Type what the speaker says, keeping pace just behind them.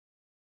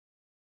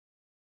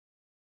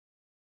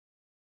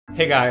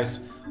Hey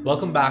guys,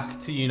 welcome back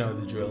to You Know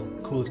the Drill,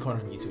 coolest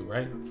corner on YouTube,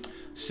 right?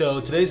 So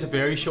today's a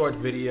very short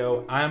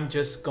video. I'm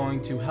just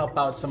going to help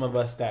out some of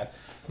us that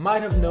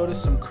might have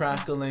noticed some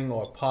crackling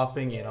or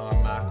popping in our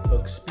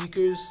MacBook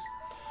speakers.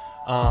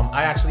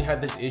 I actually had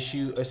this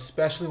issue,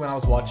 especially when I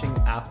was watching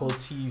Apple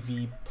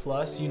TV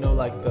Plus, you know,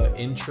 like the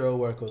intro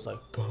where it goes like,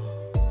 boom.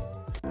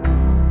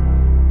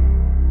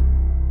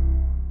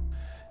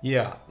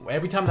 Yeah,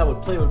 every time that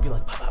would play, it would be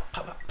like pop,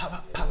 pop, pop,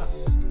 pop, pop,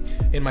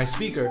 pop in my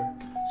speaker.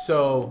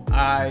 So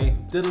I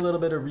did a little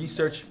bit of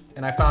research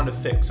and I found a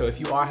fix. So if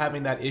you are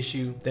having that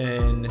issue,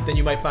 then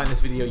you might find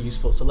this video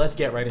useful. So let's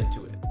get right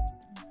into it.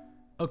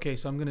 Okay,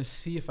 so I'm gonna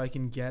see if I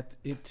can get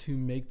it to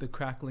make the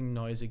crackling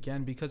noise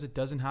again, because it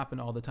doesn't happen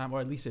all the time, or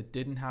at least it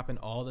didn't happen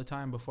all the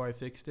time before I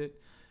fixed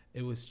it.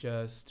 It was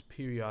just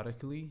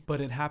periodically,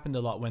 but it happened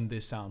a lot when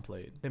this sound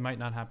played. It might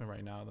not happen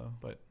right now though,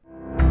 but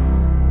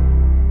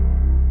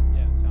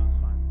yeah, it sounds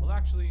fine. Well,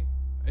 actually,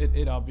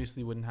 it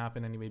obviously wouldn't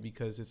happen anyway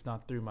because it's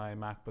not through my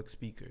MacBook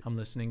speaker. I'm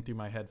listening through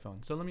my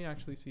headphones. So let me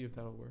actually see if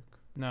that'll work.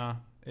 Nah,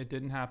 it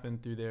didn't happen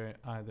through there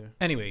either.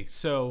 Anyway,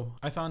 so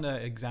I found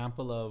an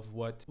example of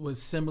what was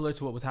similar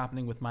to what was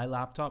happening with my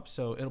laptop.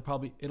 So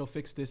it'll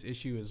fix this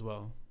issue as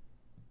well.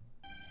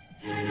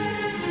 You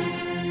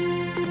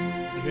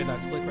hear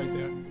that click right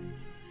there?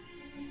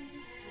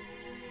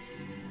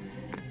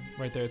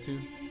 Right there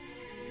too.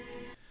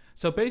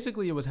 So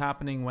basically it was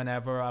happening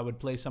whenever I would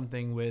play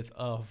something with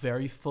a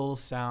very full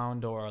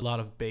sound or a lot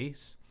of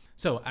bass.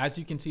 So as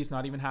you can see, it's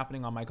not even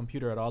happening on my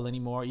computer at all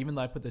anymore. Even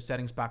though I put the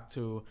settings back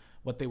to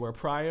what they were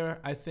prior,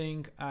 I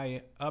think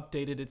I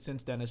updated it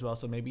since then as well.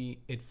 So maybe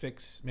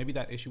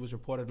that issue was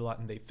reported a lot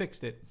and they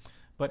fixed it.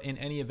 But in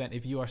any event,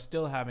 if you are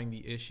still having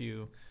the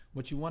issue,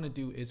 what you want to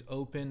do is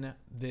open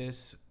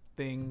this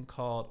thing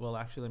called, well,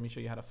 actually, let me show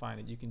you how to find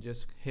it. You can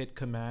just hit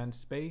Command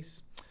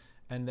space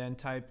and then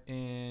type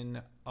in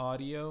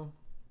audio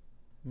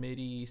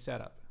MIDI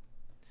setup.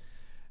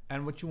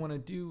 And what you want to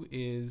do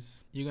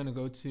is you're going to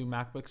go to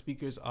MacBook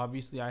speakers.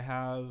 Obviously, I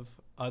have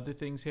other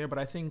things here, but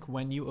I think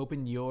when you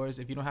open yours,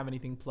 if you don't have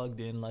anything plugged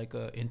in like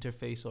a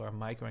interface or a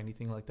mic or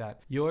anything like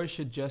that, yours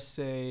should just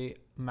say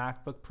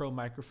MacBook Pro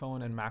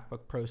microphone and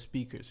MacBook Pro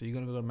speaker. So you're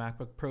going to go to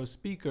MacBook Pro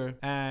speaker,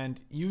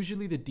 and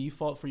usually the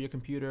default for your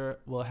computer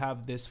will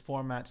have this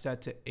format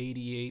set to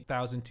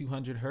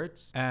 88,200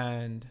 hertz,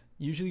 and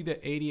usually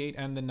the 88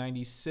 and the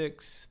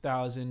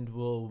 96,000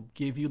 will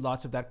give you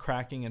lots of that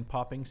cracking and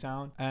popping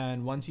sound.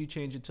 And once you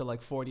change it to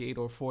like 48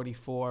 or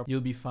 44, you'll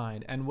be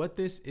fine. And what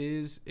this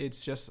is,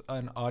 it's just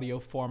an audio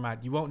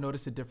format. You won't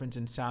notice a difference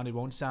in sound. It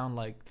won't sound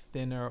like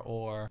thinner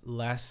or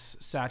less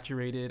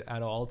saturated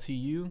at all to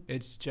you.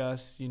 It's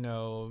just, you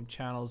know,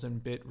 channels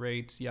and bit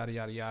rates, yada,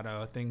 yada,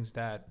 yada, things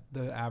that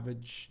the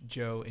average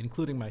Joe,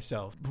 including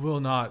myself, will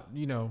not,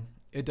 you know,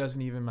 it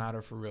doesn't even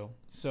matter for real.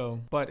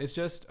 So, but it's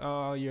just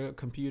your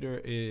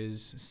computer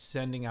is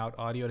sending out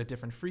audio at a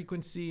different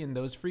frequency, and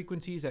those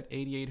frequencies at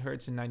 88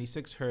 hertz and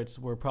 96 hertz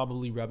were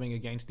probably rubbing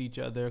against each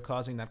other,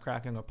 causing that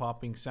cracking or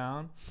popping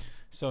sound.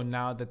 So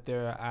now that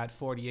they're at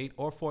 48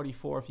 or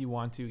 44, if you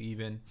want to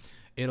even,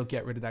 it'll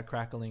get rid of that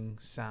crackling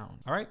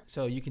sound. All right,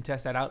 so you can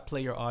test that out,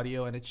 play your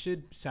audio, and it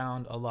should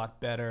sound a lot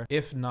better,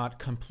 if not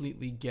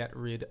completely get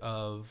rid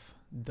of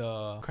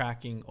the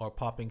cracking or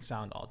popping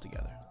sound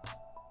altogether.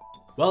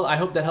 Well, I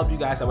hope that helped you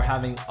guys that were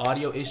having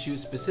audio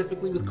issues,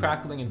 specifically with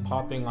crackling and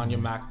popping on your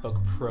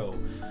MacBook Pro.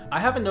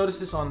 I haven't noticed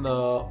this on the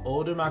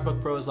older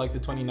MacBook Pros, like the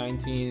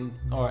 2019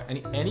 or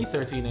any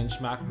 13-inch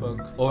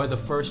MacBook or the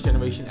first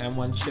generation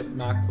M1 chip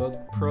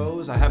MacBook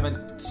Pros. I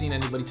haven't seen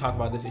anybody talk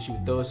about this issue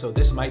with those, so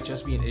this might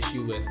just be an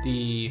issue with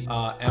the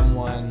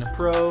M1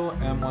 Pro,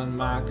 M1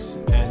 Max,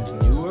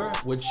 and newer,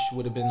 which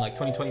would have been like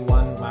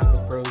 2021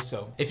 MacBook Pros.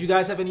 So if you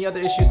guys have any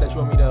other issues that you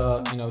want me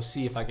to, you know,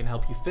 see if I can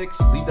help you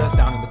fix, leave those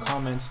down in the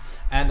comments.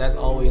 And as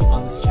always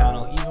on this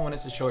channel, even when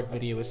it's a short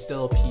video, it's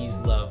still peace,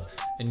 love,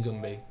 and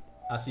Goombay.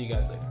 I'll see you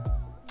guys later.